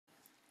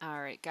All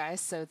right,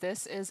 guys. So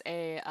this is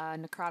a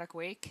Necrotic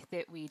Wake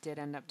that we did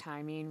end up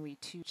timing. We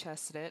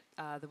two-chested it.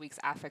 The week's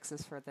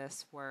affixes for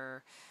this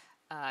were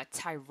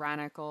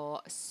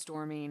Tyrannical,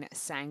 Storming,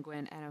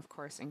 Sanguine, and of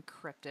course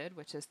Encrypted,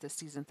 which is the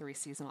Season 3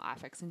 seasonal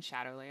affix in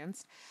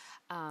Shadowlands.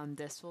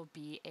 This will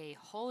be a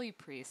Holy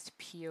Priest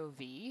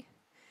POV.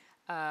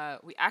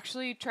 We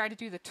actually tried to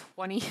do the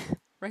 20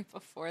 right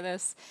before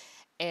this,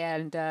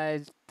 and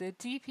the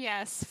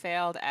DPS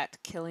failed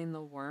at killing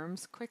the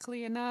worms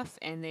quickly enough,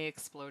 and they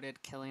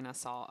exploded, killing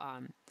us all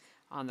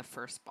on the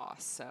first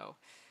boss. So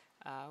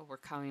we're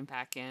coming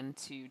back in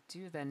to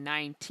do the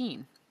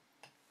 19.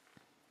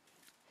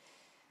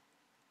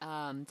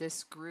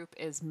 This group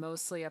is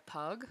mostly a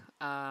pug.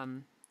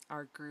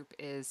 Our group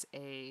is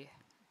a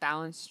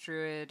balanced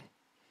druid,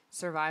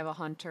 survival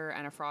hunter,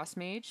 and a frost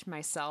mage.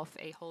 Myself,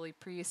 a holy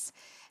priest,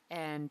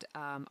 and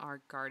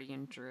our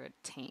guardian druid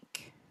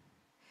tank.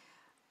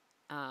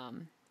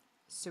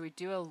 So we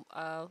do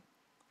a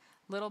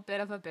little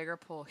bit of a bigger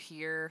pull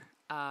here.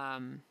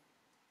 You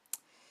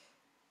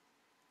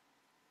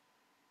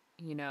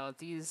know,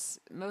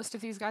 most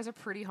of these guys are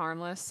pretty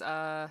harmless.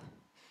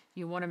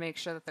 You want to make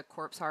sure that the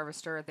corpse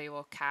harvester, they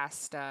will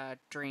cast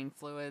drain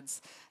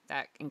fluids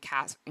that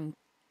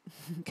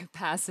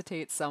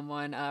incapacitate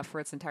someone for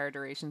its entire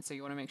duration. So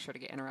you want to make sure to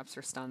get interrupts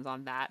or stuns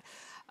on that.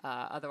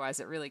 Otherwise,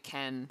 it really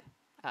can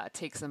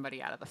take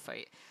somebody out of the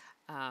fight.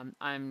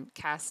 I'm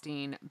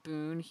casting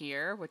Boon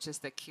here, which is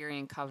the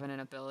Kyrian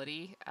Covenant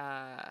ability.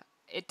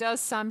 It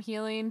does some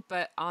healing,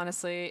 but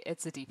honestly,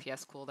 it's a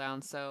DPS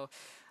cooldown, so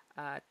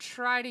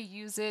try to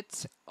use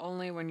it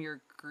only when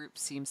your group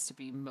seems to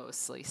be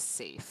mostly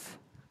safe.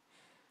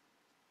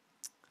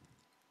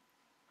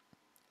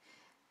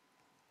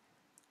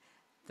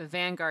 The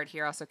Vanguard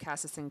here also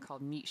casts this thing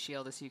called Meat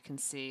Shield, as you can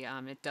see.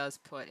 It does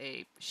put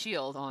a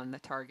shield on the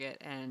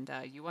target, and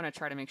you want to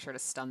try to make sure to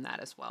stun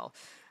that as well,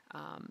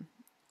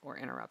 or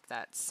interrupt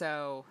that.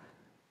 So,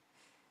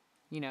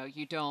 you know,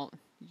 you don't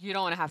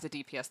want to have to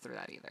DPS through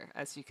that either.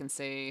 As you can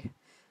see,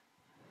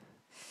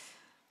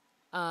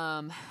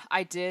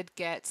 I did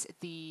get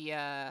the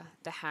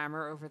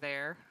hammer over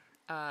there.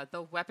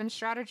 The weapon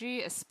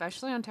strategy,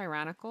 especially on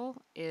Tyrannical,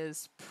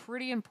 is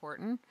pretty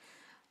important.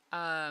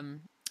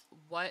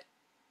 What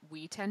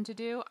we tend to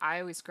do, I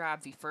always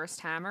grab the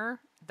first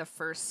hammer, the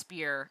first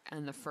spear,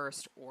 and the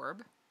first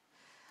orb.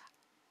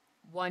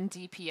 1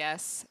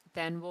 DPS,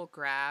 then we'll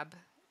grab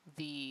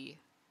the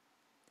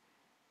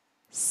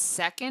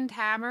second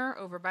hammer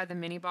over by the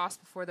mini boss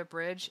before the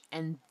bridge,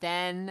 and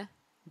then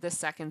the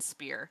second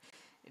spear.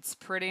 It's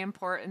pretty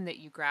important that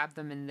you grab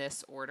them in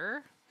this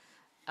order,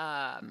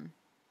 so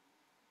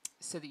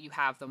that you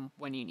have them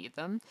when you need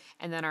them.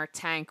 And then our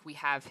tank, we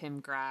have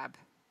him grab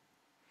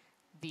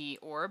the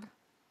orb,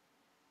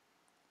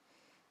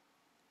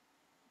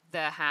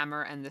 the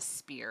hammer, and the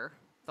spear,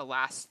 the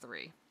last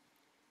 3.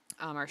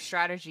 Our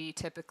strategy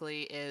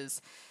typically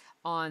is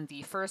on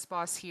the first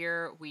boss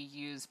here, we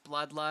use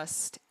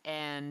Bloodlust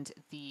and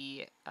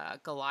the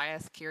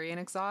Goliath Kyrian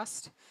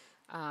Exhaust,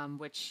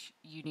 which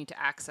you need to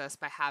access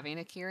by having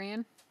a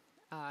Kyrian.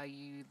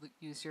 You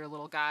use your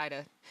little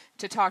guy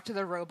to talk to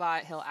the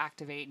robot. He'll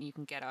activate, and you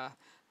can get a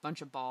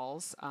bunch of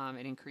balls.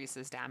 It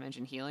increases damage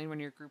and healing when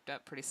you're grouped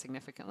up pretty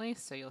significantly,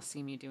 so you'll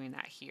see me doing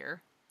that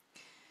here.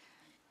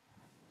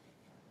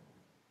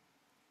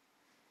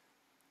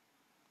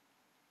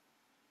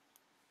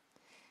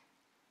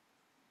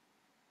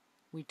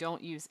 We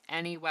don't use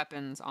any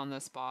weapons on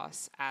this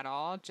boss at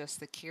all, just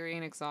the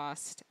Kyrian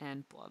Exhaust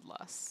and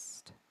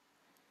Bloodlust.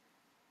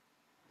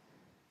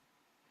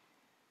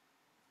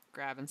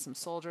 Grabbing some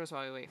soldiers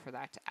while we wait for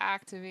that to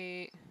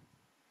activate.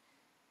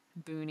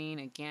 Booning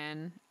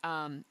again.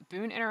 Boon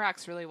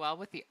interacts really well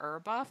with the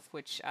buff,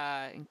 which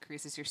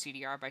increases your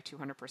CDR by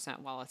 200%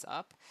 while it's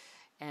up.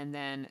 And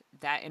then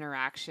that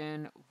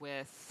interaction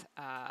with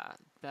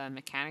the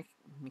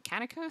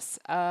Mechanicus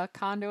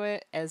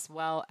conduit, as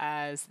well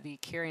as the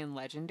Kyrian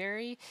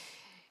Legendary,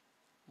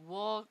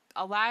 will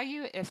allow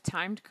you, if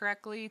timed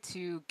correctly,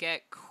 to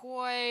get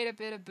quite a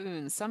bit of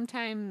boons.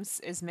 Sometimes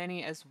as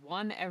many as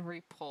 1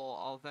 every pull,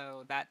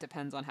 although that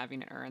depends on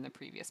having an in the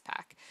previous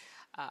pack.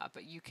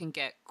 But you can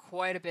get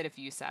quite a bit of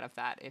use out of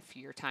that if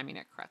you're timing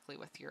it correctly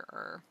with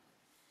your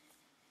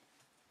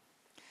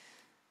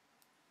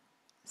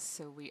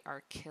So we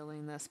are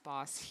killing this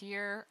boss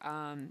here.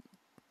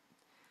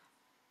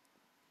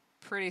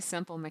 Pretty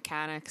simple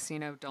mechanics, you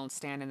know, don't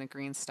stand in the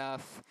green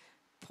stuff.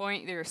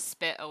 Point your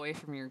spit away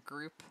from your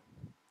group.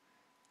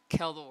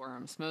 Kill the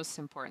worms, most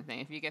important thing.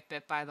 If you get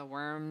bit by the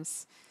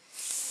worms,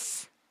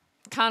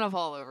 kind of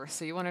all over,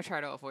 so you want to try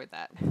to avoid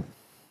that.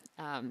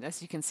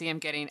 As you can see, I'm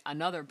getting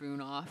another boon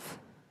off.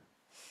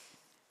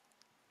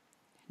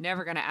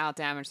 Never going to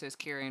out-damage those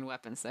Kyrian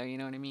weapons, though, you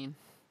know what I mean?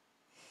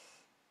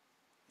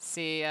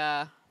 See,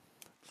 our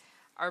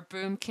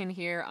boomkin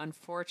here,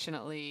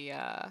 unfortunately,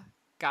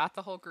 got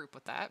the whole group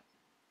with that.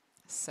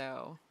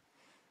 So,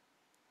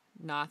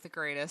 not the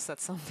greatest.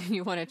 That's something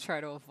you want to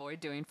try to avoid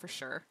doing for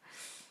sure.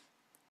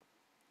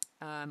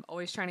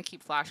 Always trying to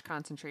keep flash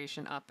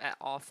concentration up at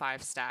all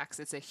 5 stacks.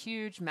 It's a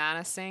huge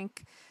mana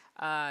sink.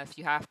 if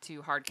you have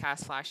to hard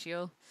cast Flash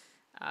Heal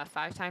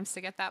 5 times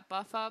to get that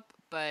buff up.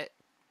 But,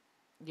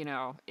 you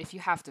know, if you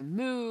have to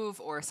move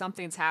or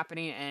something's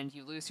happening and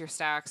you lose your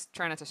stacks,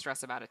 try not to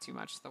stress about it too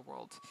much. The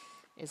world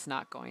is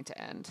not going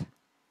to end.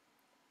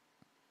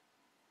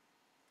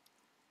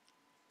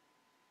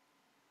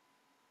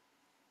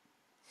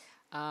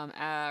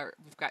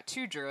 We've got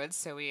 2 druids,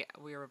 so we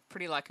were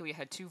pretty lucky. We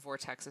had 2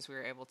 vortexes we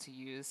were able to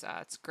use.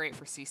 It's great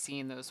for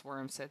CCing those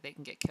worms so that they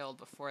can get killed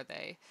before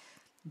they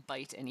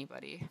bite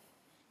anybody.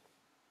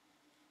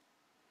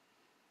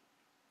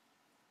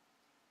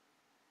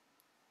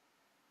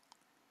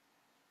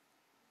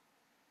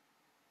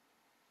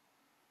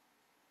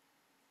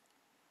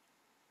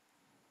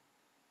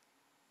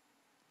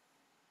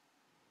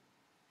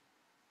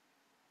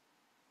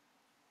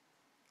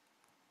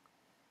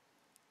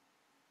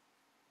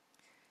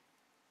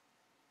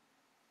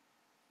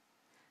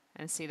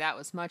 And see, that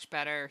was much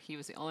better. He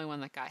was the only one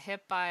that got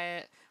hit by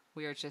it.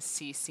 We are just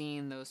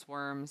CCing those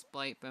worms.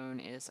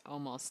 Blightbone is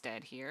almost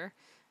dead here.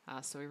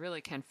 So we really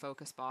can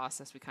focus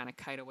boss as we kind of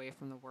kite away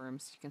from the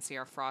worms. You can see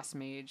our Frost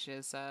Mage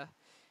is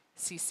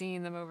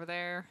CCing them over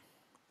there.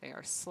 They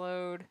are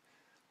slowed.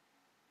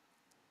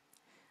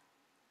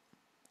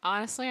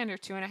 Honestly, under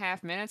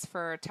 2.5 minutes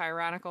for a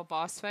Tyrannical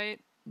boss fight,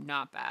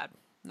 not bad.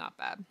 Not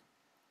bad.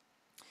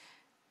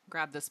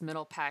 Grab this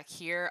middle pack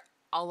here.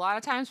 A lot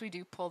of times we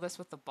do pull this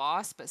with the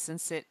boss, but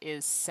since it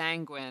is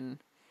Sanguine,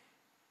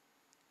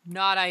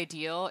 not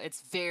ideal.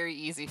 It's very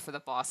easy for the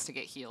boss to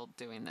get healed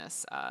doing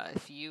this.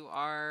 If you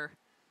are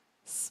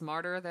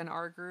smarter than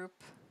our group,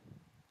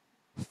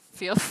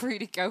 feel free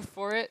to go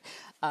for it.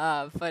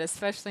 But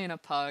especially in a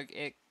pug,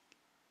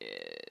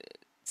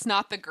 it's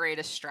not the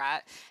greatest strat,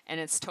 and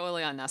it's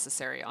totally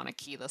unnecessary on a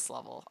keyless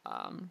level.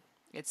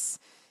 It's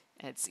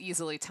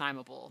easily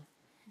timeable,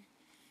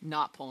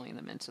 not pulling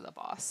them into the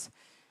boss.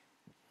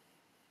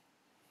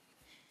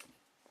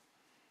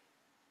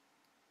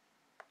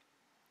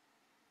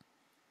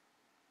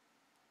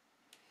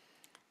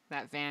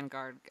 That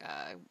Vanguard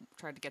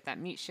tried to get that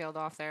meat shield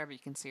off there, but you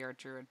can see our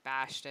druid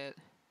bashed it.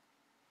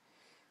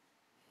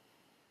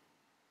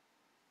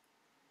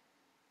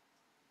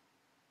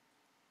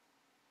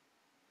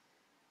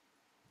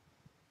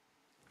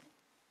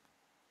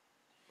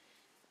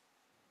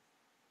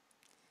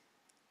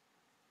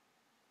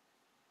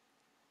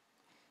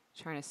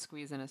 Trying to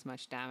squeeze in as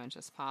much damage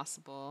as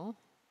possible.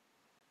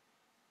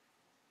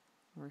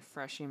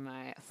 Refreshing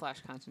my flesh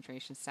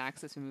concentration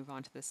stacks as we move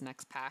on to this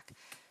next pack.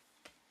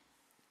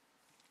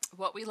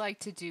 What we like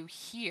to do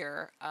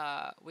here,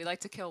 we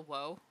like to kill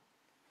Woe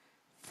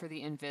for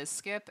the invis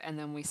skip, and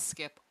then we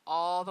skip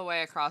all the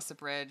way across the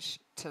bridge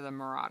to the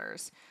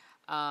Marauders.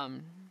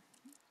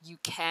 You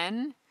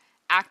can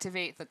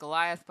activate the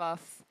Goliath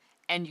buff,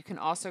 and you can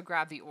also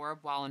grab the orb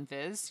while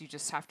invis. You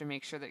just have to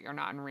make sure that you're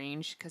not in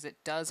range, because it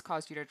does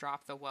cause you to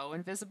drop the Woe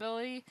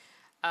invisibility.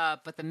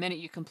 But the minute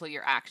you complete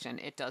your action,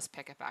 it does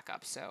pick it back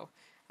up. So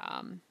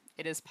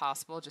it is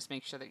possible. Just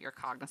make sure that you're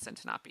cognizant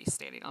to not be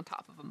standing on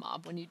top of a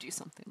mob when you do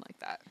something like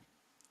that.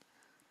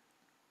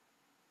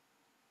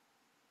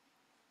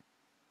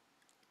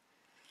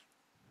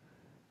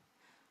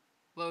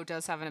 Woe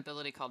does have an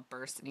ability called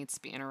Burst that needs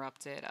to be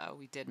interrupted.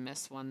 We did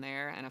miss one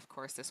there. And of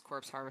course, this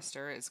Corpse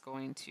Harvester is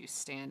going to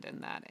stand in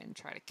that and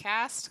try to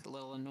cast. A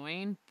little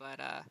annoying, but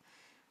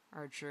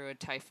our Druid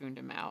Typhooned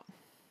him out.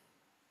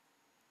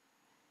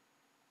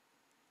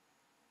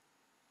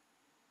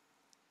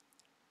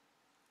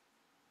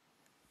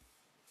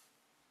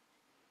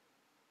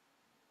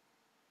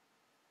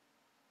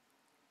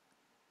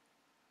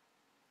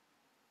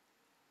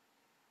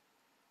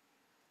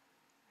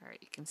 Alright,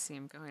 you can see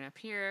him going up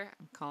here.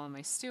 I'm calling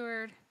my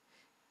Steward,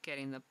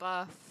 getting the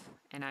buff,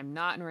 and I'm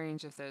not in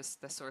range of the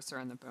Sorcerer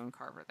and the Bone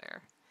Carver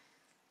there.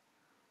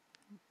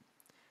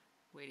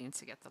 Waiting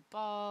to get the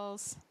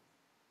balls,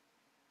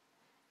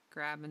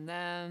 grabbing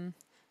them,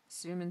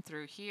 zooming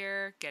through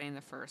here, getting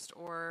the first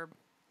orb.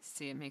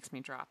 See, it makes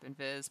me drop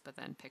invis, but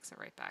then picks it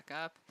right back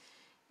up.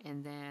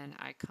 And then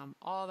I come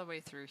all the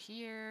way through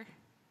here.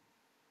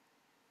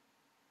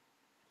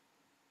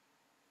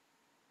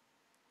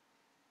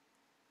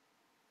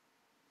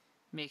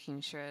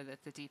 Making sure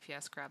that the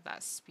DPS grab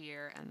that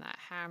spear and that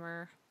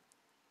hammer.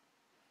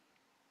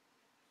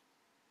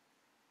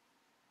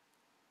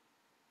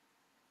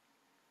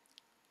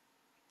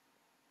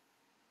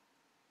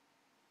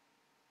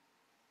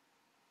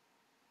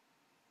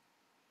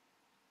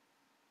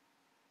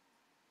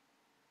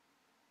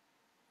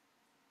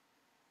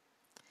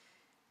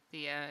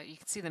 You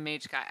can see the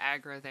mage got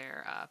aggro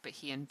there, but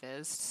he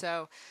invised.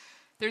 So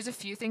there's a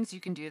few things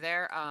you can do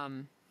there.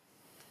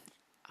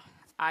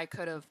 I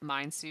could have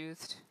mind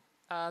soothed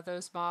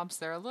those mobs.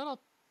 They're a little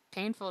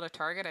painful to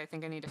target. I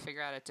think I need to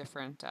figure out a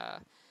different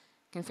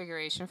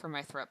configuration for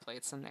my threat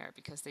plates in there,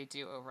 because they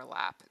do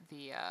overlap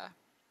the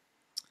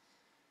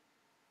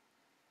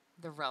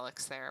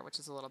relics there, which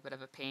is a little bit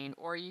of a pain.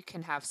 Or you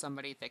can have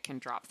somebody that can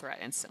drop threat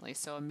instantly.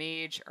 So a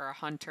mage or a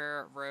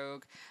hunter,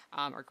 rogue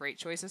are great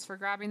choices for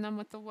grabbing them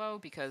with the Woe,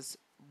 because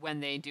when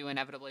they do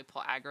inevitably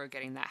pull aggro,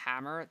 getting that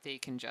hammer, they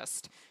can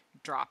just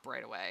drop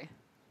right away.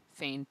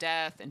 Feign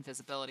death,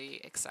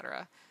 invisibility,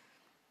 etc.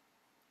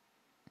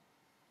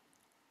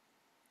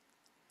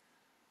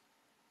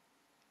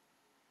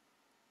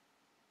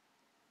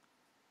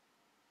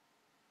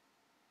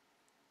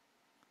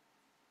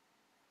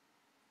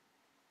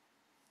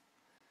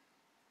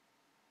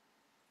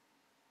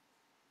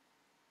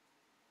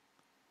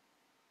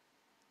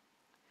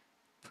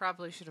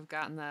 Probably should have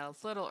gotten that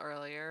a little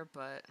earlier,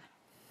 but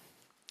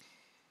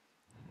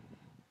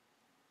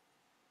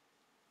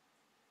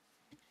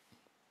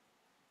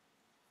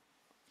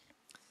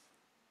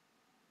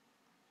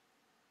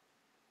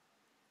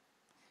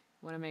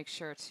want to make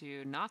sure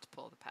to not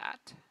pull the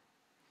pat.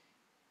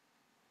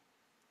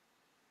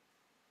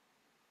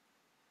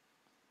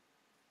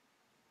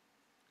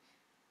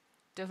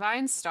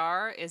 Divine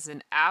Star is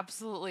an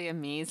absolutely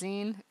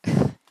amazing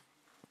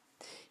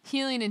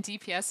healing and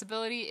DPS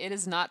ability. It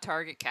is not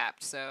target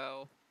capped,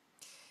 so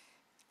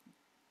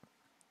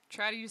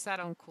try to use that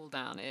on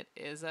cooldown. It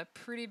is a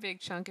pretty big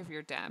chunk of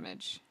your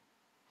damage.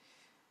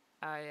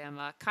 I am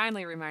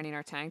kindly reminding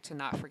our tank to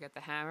not forget the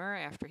hammer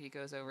after he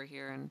goes over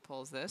here and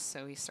pulls this,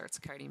 so he starts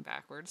kiting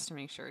backwards to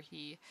make sure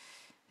he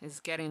is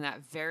getting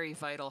that very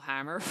vital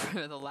hammer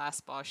for the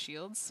last boss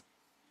shields.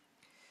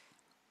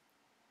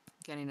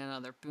 Getting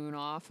another boon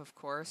off, of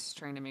course,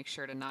 trying to make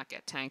sure to not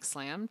get tank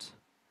slammed.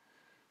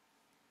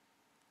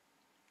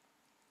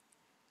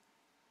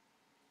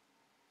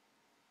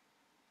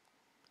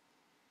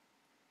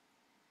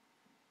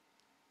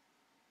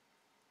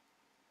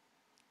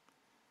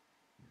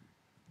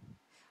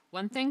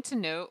 One thing to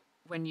note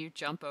when you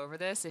jump over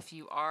this, if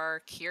you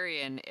are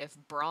Kyrian, if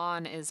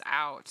Braun is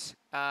out,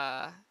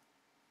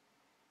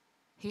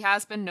 he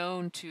has been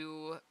known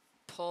to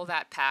pull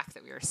that pack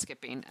that we were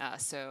skipping.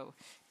 So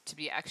to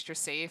be extra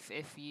safe,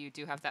 if you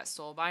do have that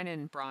soulbind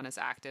and Braun is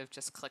active,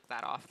 just click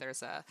that off.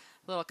 There's a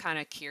little kind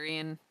of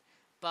Kyrian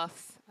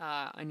buff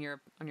on your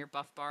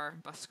buff bar,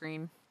 buff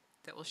screen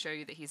that will show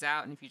you that he's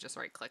out. And if you just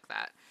right click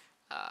that,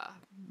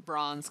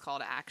 Braun's call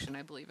to action,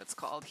 I believe it's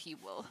called, he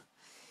will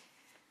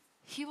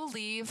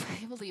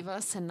leave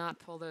us and not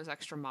pull those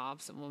extra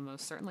mobs that will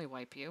most certainly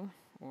wipe you,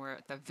 or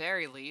at the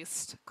very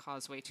least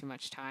cause way too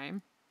much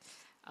time.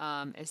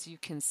 As you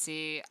can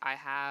see, I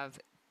have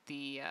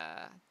the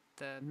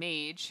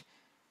mage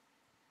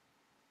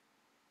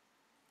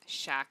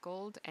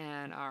shackled,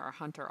 and our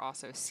hunter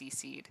also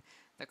CC'd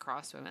the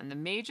crossbowman. The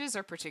mages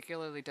are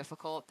particularly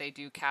difficult. They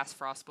do cast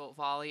Frostbolt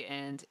Volley,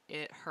 and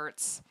it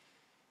hurts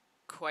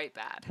quite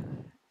bad.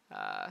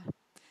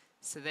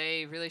 So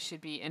they really should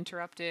be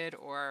interrupted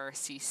or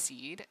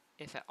CC'd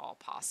if at all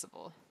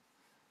possible.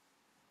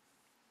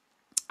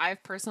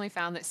 I've personally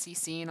found that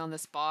CCing on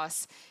this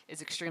boss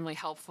is extremely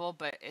helpful,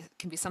 but it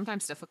can be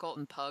sometimes difficult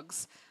in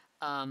pugs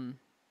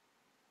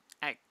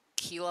at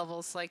key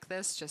levels like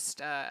this.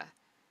 Just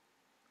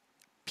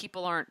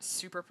people aren't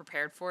super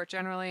prepared for it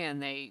generally,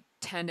 and they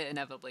tend to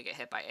inevitably get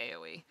hit by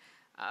AoE.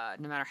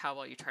 No matter how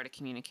well you try to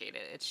communicate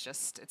it.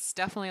 It's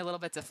definitely a little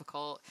bit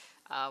difficult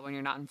when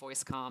you're not in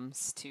voice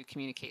comms to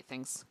communicate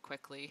things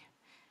quickly.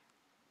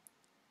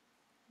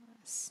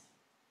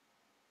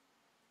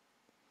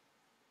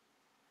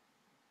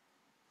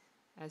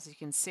 As you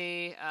can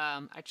see,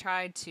 I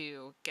tried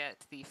to get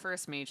the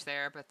first mage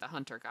there, but the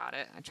hunter got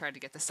it. I tried to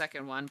get the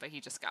second one, but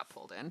he just got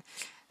pulled in.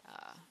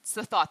 It's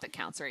the thought that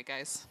counts, right,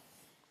 guys?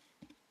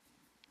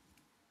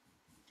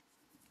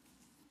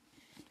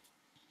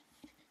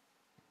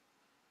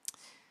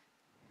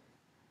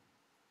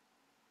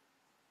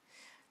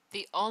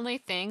 The only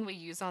thing we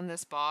use on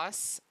this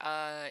boss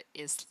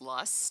is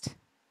Lust.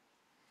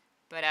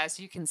 But as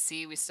you can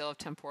see, we still have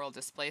temporal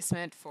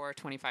displacement for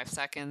 25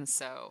 seconds,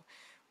 so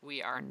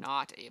we are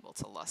not able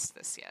to Lust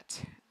this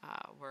yet.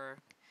 We're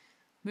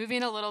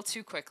moving a little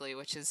too quickly,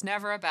 which is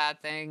never a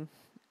bad thing,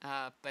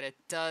 but it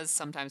does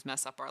sometimes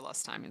mess up our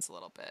Lust timings a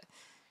little bit.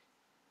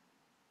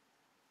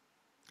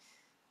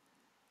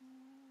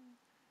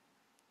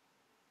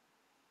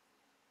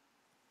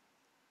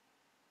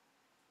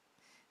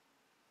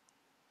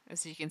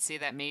 As you can see,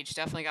 that mage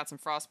definitely got some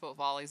Frostbolt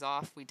volleys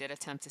off. We did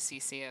attempt to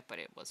CC it, but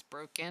it was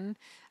broken.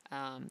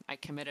 I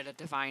committed a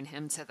Divine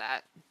Hymn to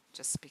that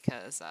just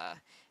because it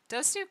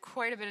does do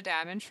quite a bit of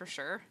damage for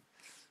sure.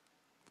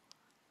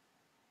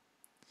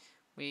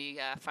 We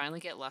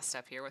finally get Lust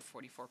up here with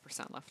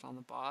 44% left on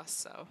the boss,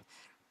 so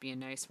it'd be a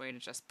nice way to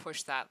just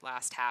push that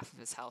last half of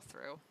his health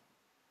through.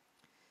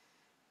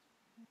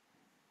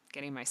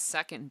 Getting my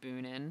second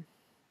boon in.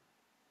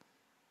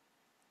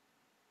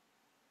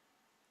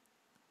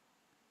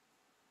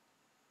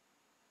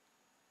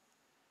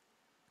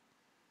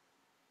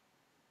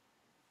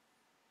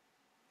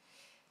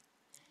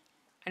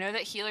 I know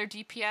that healer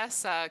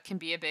DPS can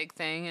be a big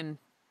thing and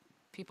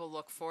people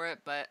look for it,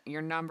 but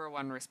your number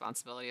one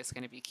responsibility is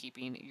going to be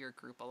keeping your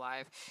group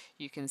alive.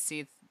 You can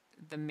see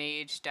the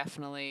mage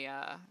definitely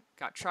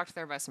got trucked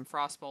there by some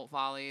Frostbolt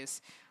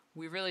volleys.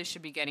 We really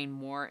should be getting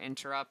more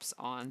interrupts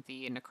on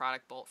the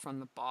Necrotic Bolt from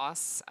the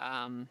boss.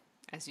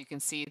 As you can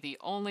see, the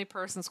only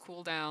person's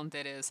cooldown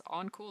that is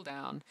on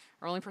cooldown,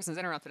 or only person's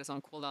interrupt that is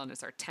on cooldown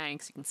is our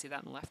tanks. You can see that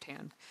on the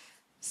left-hand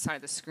side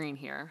of the screen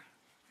here.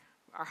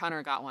 Our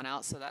hunter got one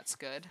out, so that's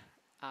good.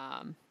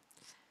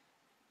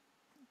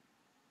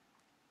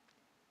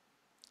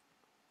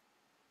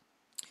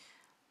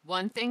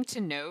 One thing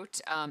to note,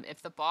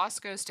 if the boss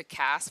goes to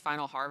cast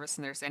Final Harvest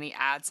and there's any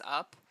ads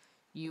up,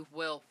 you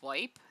will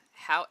wipe.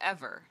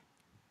 However,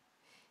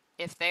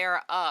 if they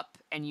are up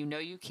and you know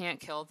you can't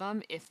kill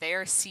them, if they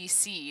are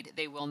CC'd,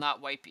 they will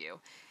not wipe you.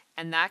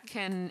 And that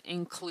can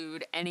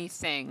include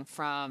anything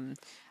from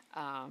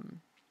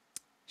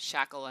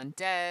Shackle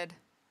Undead,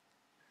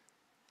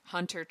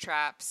 Hunter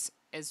Traps,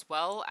 as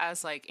well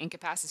as like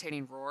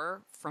Incapacitating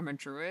Roar from a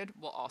Druid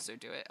will also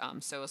do it.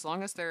 So as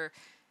long as they're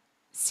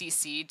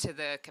CC'd to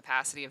the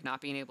capacity of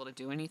not being able to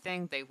do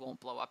anything, they won't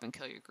blow up and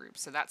kill your group.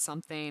 So that's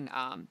something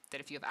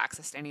that if you have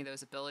access to any of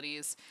those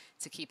abilities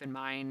to keep in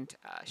mind,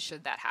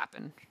 should that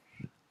happen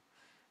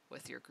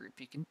with your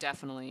group. You can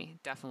definitely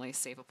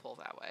save a pull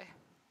that way.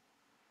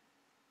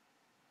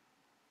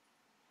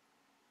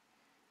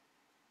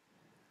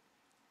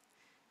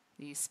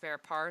 These spare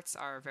parts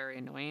are very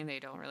annoying. They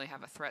don't really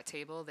have a threat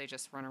table. They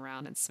just run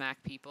around and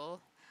smack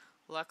people.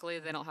 Luckily,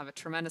 they don't have a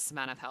tremendous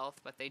amount of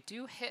health, but they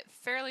do hit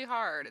fairly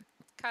hard.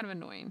 It's kind of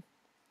annoying.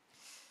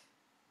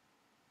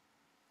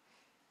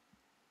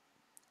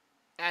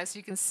 As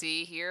you can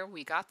see here,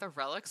 we got the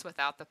relics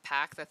without the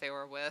pack that they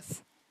were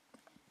with.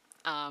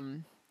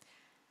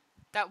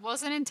 That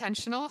wasn't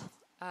intentional,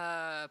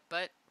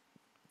 but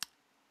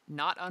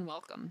not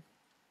unwelcome.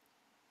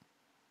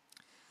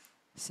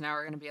 So now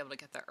we're going to be able to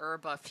get the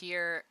buff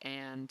here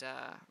and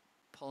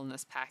pull in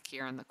this pack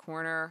here in the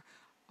corner.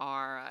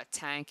 Our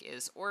tank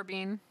is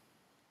Orbing,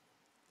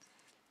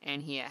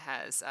 and he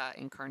has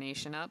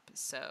Incarnation up,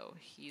 so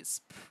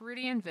he's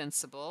pretty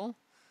invincible.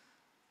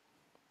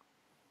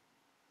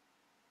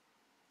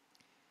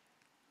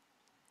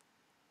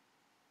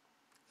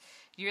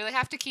 You really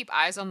have to keep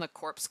eyes on the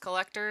corpse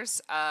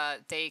collectors.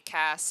 They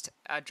cast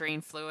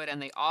Drain Fluid,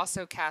 and they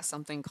also cast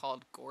something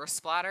called Gore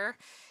Splatter.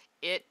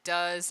 It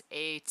does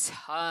a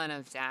ton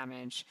of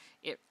damage.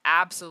 It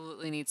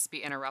absolutely needs to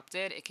be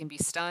interrupted. It can be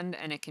stunned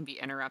and it can be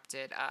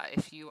interrupted.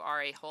 If you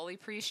are a Holy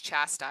Priest,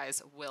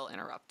 Chastise will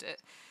interrupt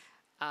it.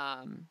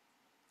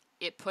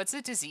 It puts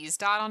a disease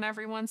dot on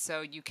everyone, so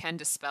you can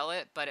dispel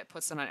it, but it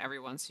puts it on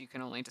everyone, so you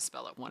can only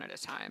dispel it one at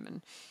a time.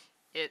 And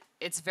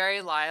it's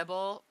very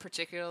liable,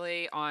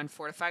 particularly on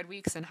fortified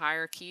weeks and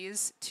higher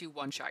keys, to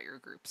one-shot your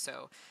group.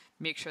 So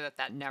make sure that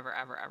that never,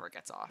 ever, ever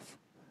gets off.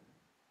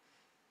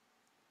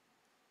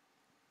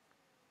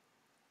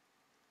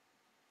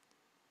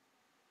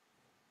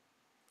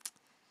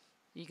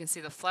 You can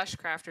see the Flesh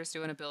Crafters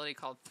do an ability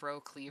called Throw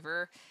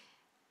Cleaver.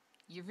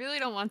 You really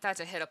don't want that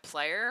to hit a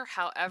player.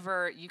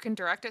 However, you can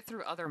direct it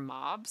through other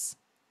mobs,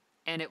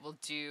 and it will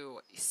do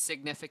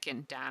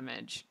significant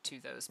damage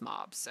to those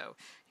mobs. So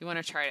you want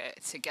to try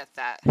to get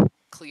that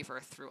cleaver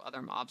through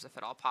other mobs if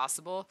at all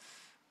possible.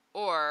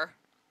 Or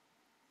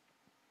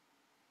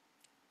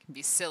you can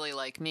be silly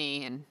like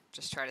me and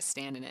just try to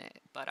stand in it.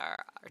 But our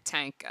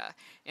tank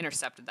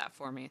intercepted that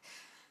for me.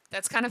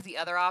 That's kind of the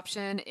other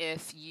option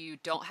if you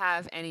don't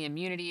have any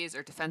immunities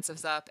or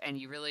defensives up and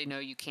you really know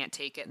you can't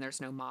take it and there's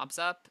no mobs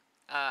up.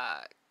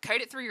 Kite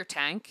it through your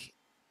tank.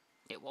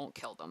 It won't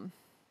kill them,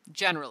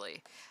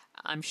 generally.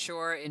 I'm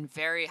sure in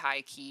very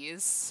high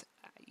keys,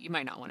 you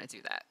might not want to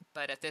do that.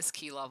 But at this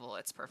key level,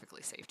 it's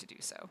perfectly safe to do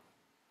so.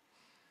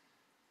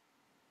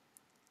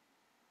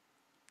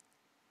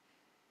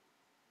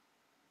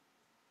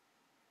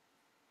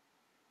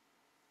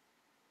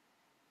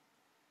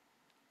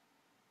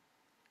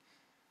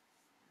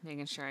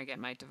 Making sure I get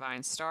my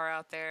Divine Star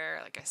out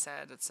there. Like I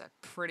said, it's a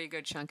pretty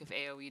good chunk of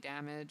AoE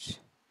damage.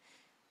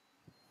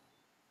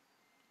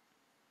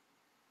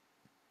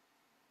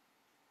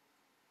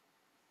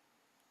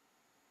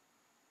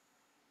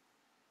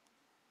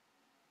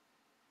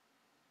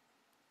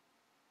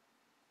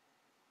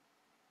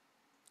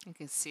 You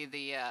can see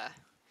the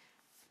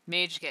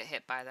mage get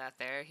hit by that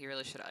there. He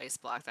really should have ice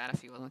blocked that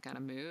if he wasn't going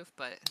to move,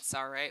 but it's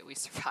alright, we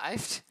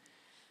survived.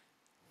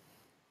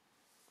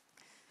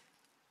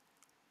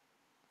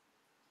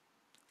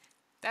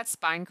 That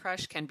Spine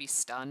Crush can be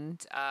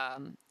stunned.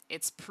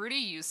 It's pretty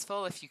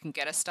useful if you can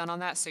get a stun on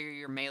that so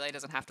your melee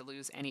doesn't have to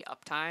lose any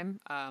uptime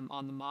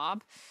on the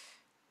mob.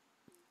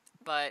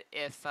 But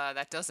if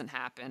that doesn't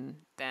happen,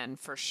 then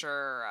for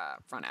sure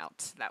run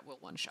out. That will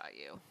one-shot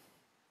you.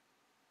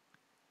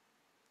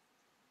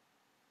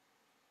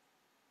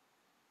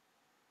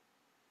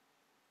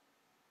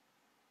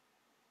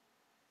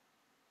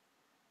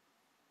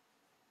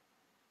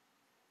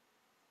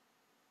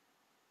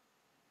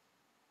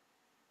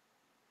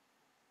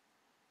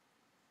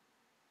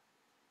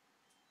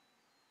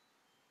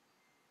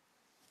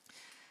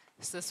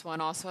 So this one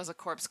also has a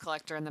corpse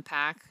collector in the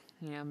pack.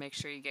 You know, make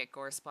sure you get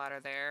Gore Splatter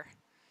there.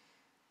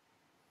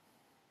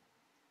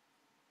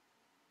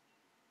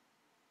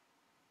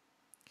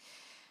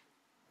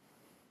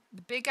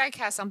 The big guy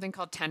casts something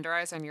called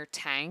Tenderize on your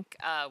tank,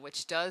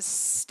 which does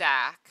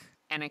stack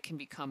and it can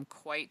become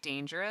quite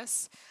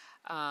dangerous.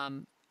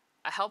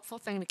 A helpful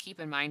thing to keep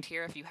in mind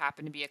here, if you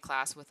happen to be a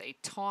class with a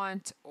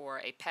taunt or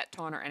a pet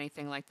taunt or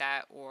anything like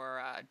that,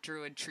 or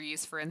druid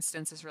trees, for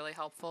instance, is really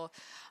helpful.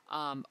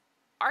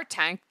 Our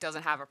tank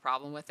doesn't have a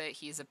problem with it.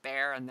 He's a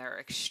bear, and they're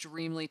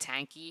extremely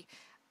tanky,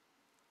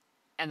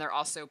 and they're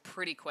also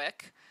pretty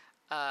quick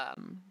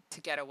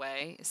to get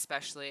away,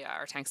 especially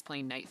our tank's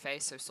playing Night Fae,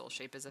 so Soul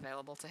Shape is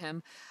available to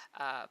him.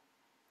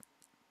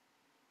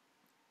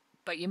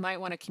 But you might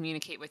want to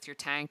communicate with your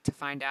tank to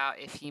find out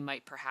if he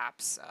might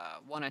perhaps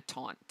want to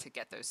taunt to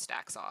get those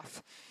stacks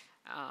off.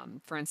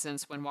 For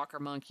instance, when Walker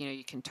Monk,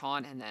 you can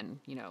taunt and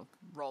then,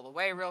 roll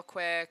away real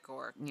quick,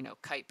 or,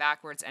 kite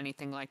backwards,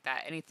 anything like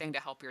that. Anything to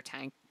help your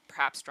tank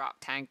perhaps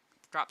drop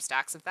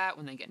stacks of that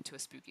when they get into a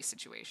spooky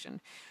situation.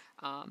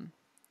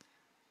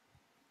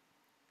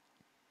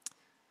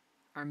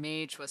 Our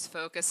mage was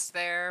focused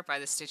there by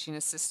the stitching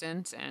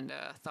assistant and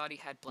thought he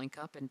had blink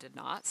up and did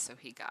not, so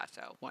he got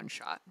one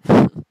shot.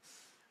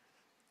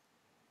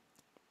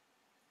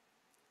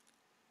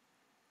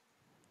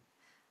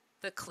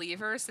 The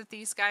cleavers that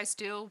these guys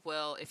do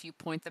will, if you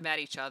point them at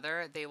each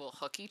other, they will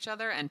hook each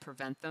other and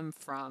prevent them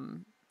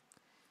from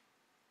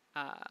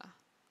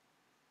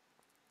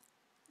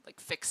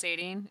like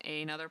fixating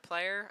another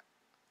player.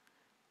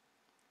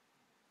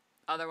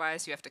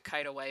 Otherwise, you have to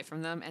kite away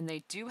from them. And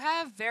they do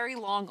have very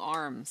long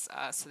arms,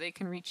 so they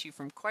can reach you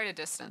from quite a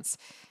distance.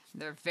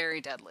 They're very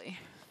deadly.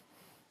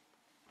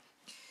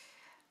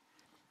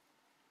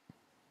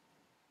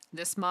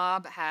 This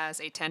mob has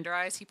a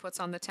Tenderize he puts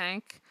on the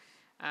tank,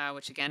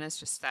 which again is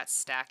just that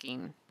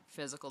stacking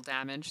physical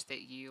damage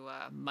that you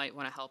might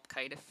want to help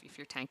kite if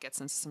your tank gets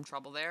into some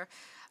trouble there.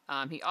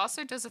 He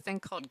also does a thing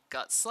called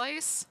Gut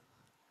Slice,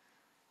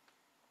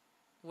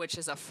 which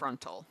is a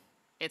frontal.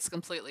 It's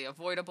completely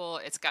avoidable.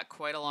 It's got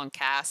quite a long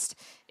cast.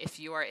 If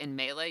you are in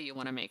melee, you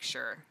want to make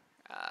sure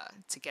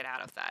to get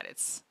out of that.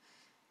 It's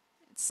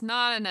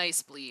not a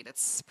nice bleed.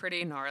 It's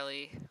pretty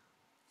gnarly.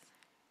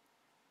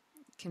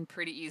 Can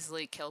pretty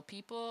easily kill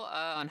people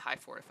on high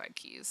fortified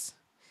keys.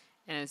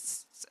 And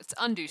it's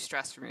undue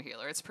stress from your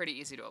healer. It's pretty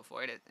easy to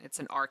avoid it. It's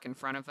an arc in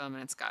front of him,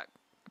 and it's got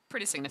a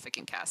pretty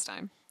significant cast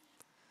time.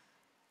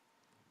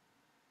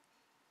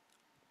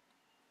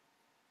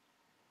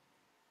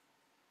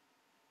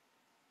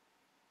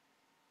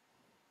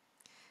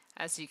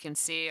 As you can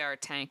see, our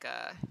tank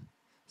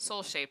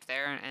soul shaped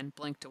there and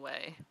blinked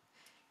away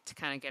to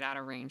kind of get out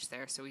of range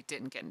there, so we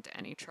didn't get into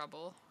any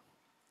trouble.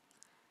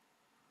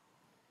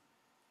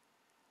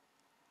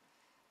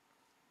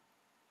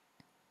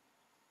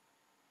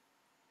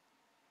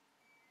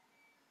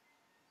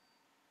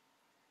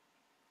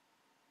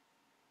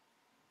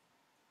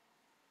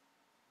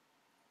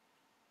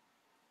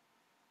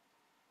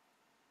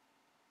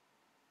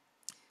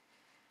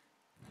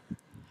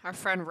 Our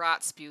friend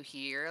Rotspew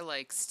here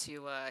likes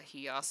to,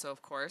 he also,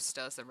 of course,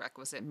 does the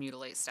requisite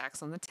mutilate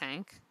stacks on the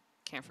tank.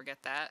 Can't forget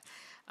that.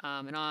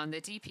 And on the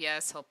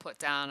DPS, he'll put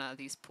down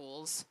these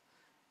pools.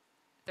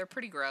 They're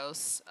pretty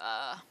gross.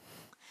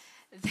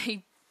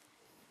 They're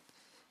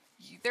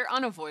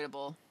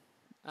unavoidable,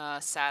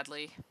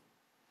 sadly.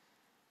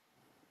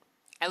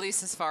 At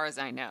least as far as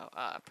I know.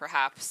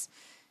 Perhaps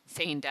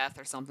feign death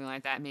or something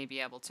like that may be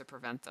able to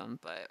prevent them,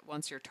 but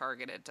once you're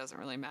targeted, it doesn't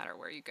really matter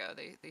where you go.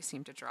 They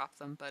seem to drop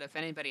them. But if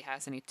anybody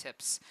has any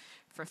tips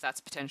for if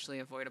that's potentially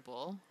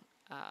avoidable,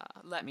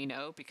 let me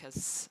know,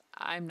 because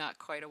I'm not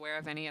quite aware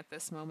of any at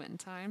this moment in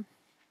time.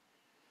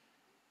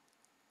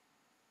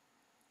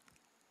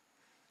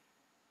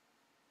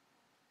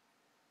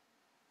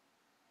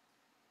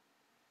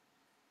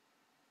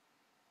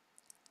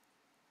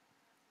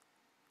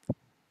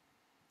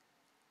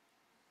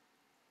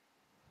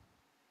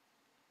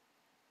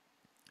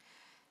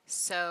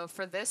 So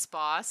for this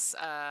boss,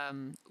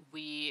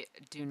 we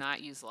do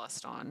not use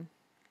Lust on.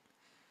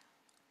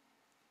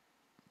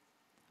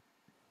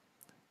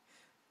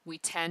 We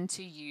tend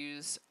to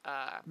use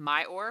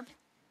my orb,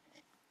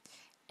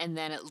 and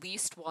then at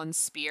least one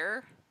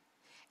spear.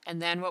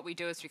 And then what we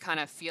do is we kind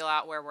of feel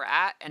out where we're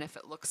at, and if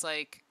it looks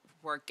like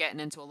we're getting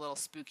into a little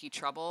spooky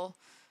trouble,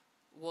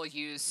 we'll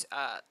use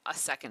a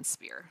second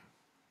spear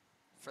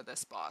for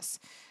this boss.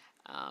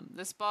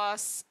 This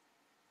boss,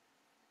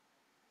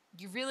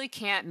 you really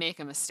can't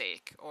make a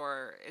mistake,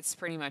 or it's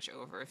pretty much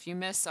over. If you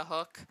miss a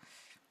hook,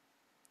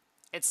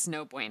 it's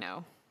no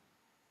bueno.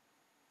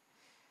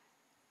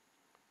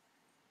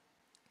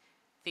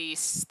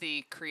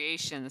 The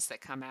creations that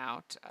come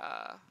out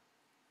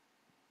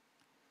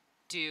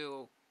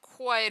do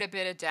quite a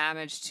bit of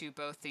damage to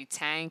both the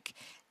tank,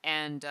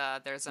 and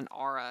there's an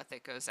aura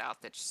that goes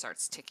out that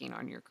starts ticking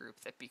on your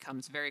group that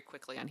becomes very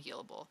quickly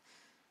unhealable.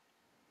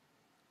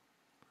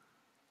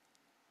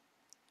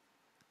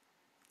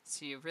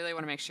 So you really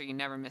want to make sure you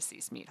never miss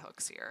these meat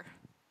hooks here.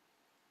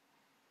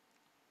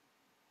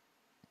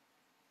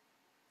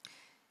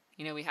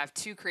 You know, we have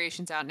 2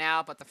 creations out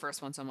now, but the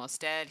first one's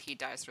almost dead. He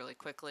dies really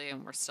quickly,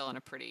 and we're still in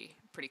a pretty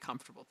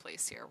comfortable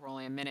place here. We're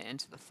only a minute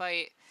into the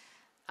fight.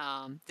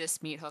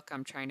 This meat hook,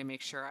 I'm trying to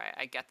make sure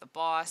I get the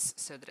boss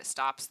so that it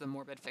stops the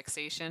morbid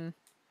fixation.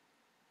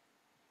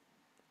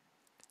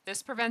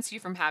 This prevents you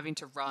from having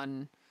to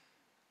run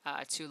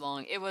too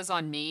long. It was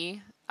on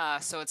me,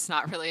 so it's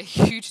not really a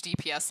huge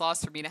DPS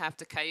loss for me to have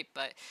to kite,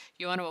 but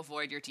you want to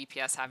avoid your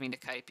DPS having to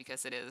kite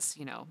because it is,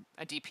 you know,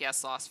 a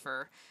DPS loss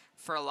for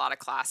a lot of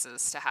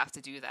classes to have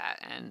to do that,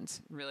 and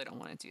really don't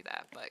want to do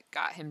that. But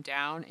got him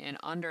down in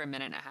under a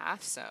minute and a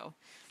half, so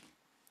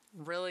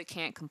really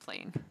can't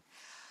complain.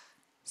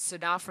 So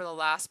now for the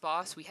last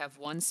boss, we have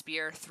 1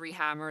 spear, 3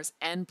 hammers,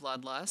 and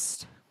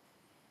bloodlust.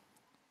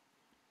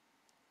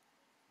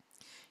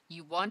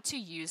 You want to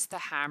use the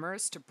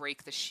hammers to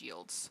break the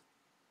shields,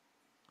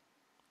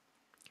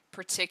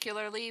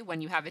 particularly when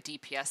you have a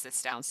DPS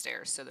that's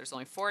downstairs. So there's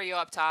only 4 of you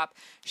up top,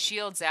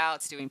 shields out,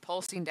 it's doing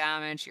pulsing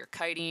damage, you're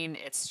kiting,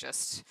 it's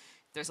just,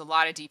 there's a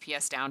lot of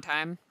DPS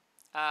downtime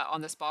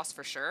on this boss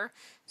for sure.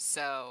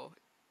 So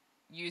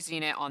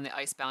using it on the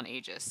Icebound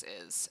Aegis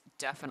is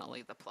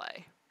definitely the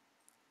play.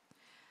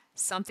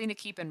 Something to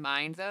keep in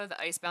mind though, the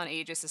Icebound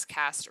Aegis is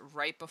cast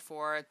right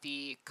before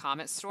the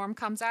Comet Storm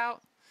comes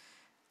out.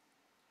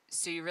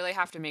 So you really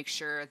have to make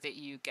sure that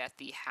you get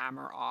the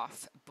hammer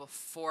off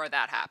before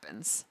that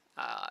happens.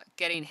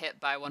 Getting hit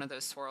by one of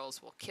those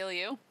swirls will kill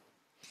you.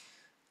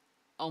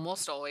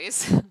 Almost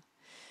always.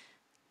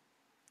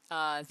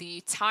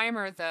 The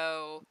timer,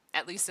 though,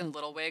 at least in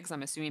Little Wigs,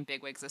 I'm assuming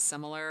Big Wigs is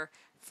similar,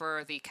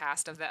 for the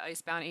cast of the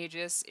Icebound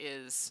Aegis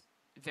is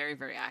very,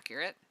 very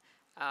accurate.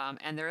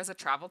 And there is a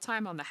travel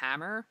time on the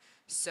hammer,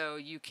 so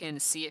you can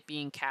see it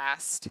being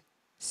cast,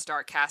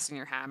 start casting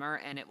your hammer,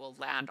 and it will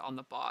land on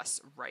the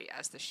boss right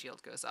as the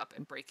shield goes up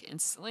and break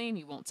instantly, and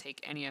you won't take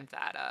any of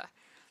that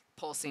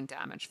pulsing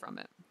damage from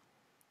it.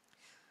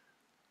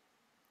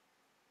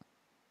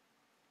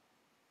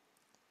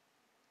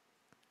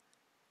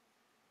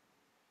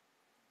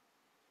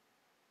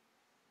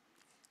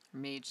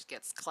 Mage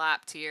gets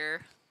clapped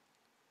here.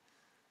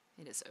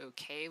 It is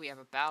okay. We have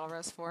a battle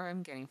res for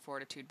him, getting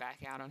fortitude back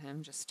out on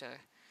him just to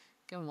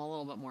give him a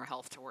little bit more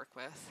health to work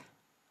with.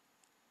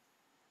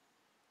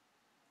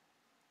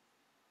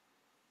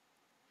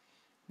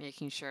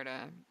 Making sure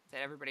that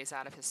everybody's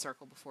out of his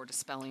circle before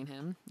dispelling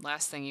him.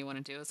 Last thing you want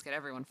to do is get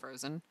everyone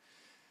frozen.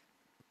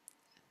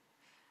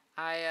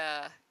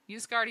 I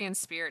use Guardian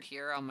Spirit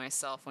here on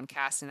myself when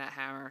casting that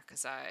hammer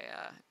because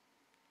I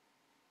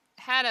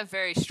had a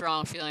very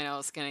strong feeling I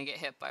was going to get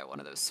hit by one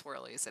of those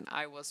swirlies, and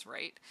I was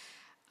right.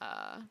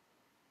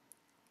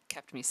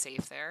 Kept me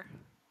safe there.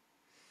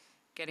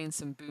 Getting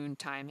some boon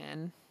time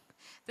in.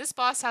 This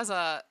boss has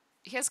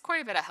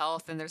quite a bit of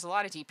health, and there's a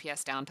lot of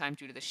DPS downtime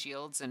due to the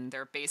shields, and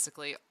there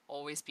basically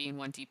always being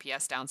 1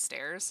 DPS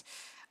downstairs.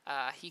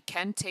 He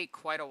can take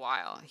quite a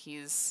while.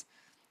 He's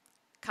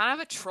kind of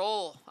a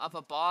troll of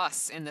a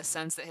boss in the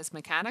sense that his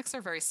mechanics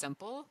are very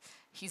simple.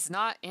 He's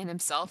not in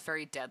himself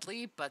very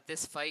deadly, but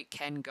this fight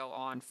can go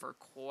on for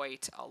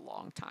quite a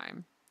long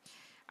time.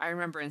 I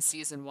remember in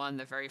Season 1,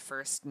 the very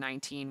first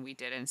 19 we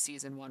did in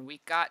Season 1,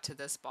 we got to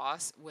this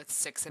boss with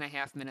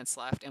 6.5 minutes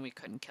left, and we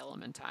couldn't kill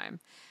him in time.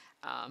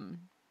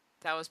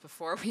 That was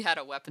before we had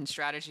a weapon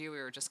strategy. We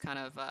were just kind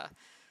of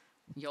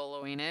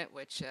YOLOing it,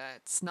 which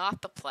it's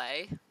not the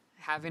play.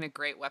 Having a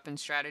great weapon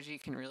strategy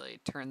can really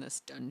turn this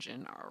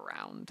dungeon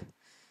around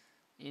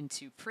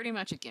into pretty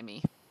much a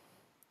gimme.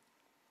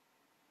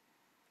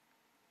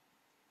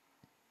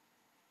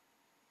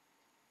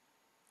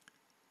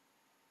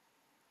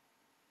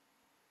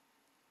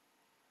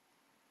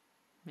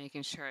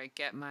 Making sure I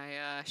get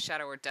my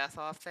Shadow or Death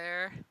off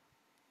there.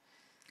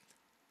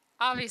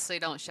 Obviously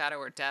don't Shadow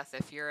or Death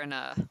if you're in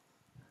a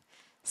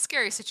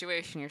scary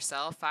situation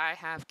yourself. I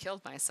have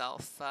killed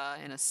myself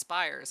in a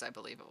Spires, I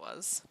believe it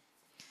was.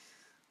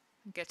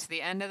 Get to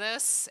the end of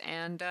this,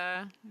 and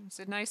it was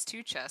a nice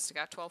 2 chest. I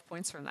got 12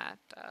 points from that.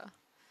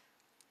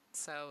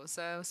 So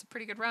it was a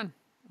pretty good run.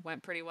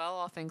 Went pretty well,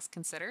 all things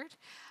considered.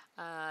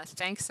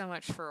 Thanks so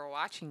much for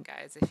watching,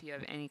 guys. If you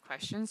have any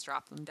questions,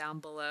 drop them down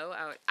below.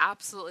 I would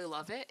absolutely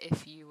love it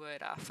if you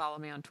would follow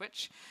me on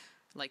Twitch,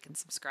 like and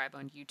subscribe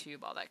on YouTube,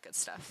 all that good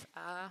stuff.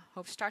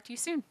 Hope to talk to you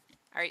soon.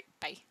 All right,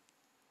 bye.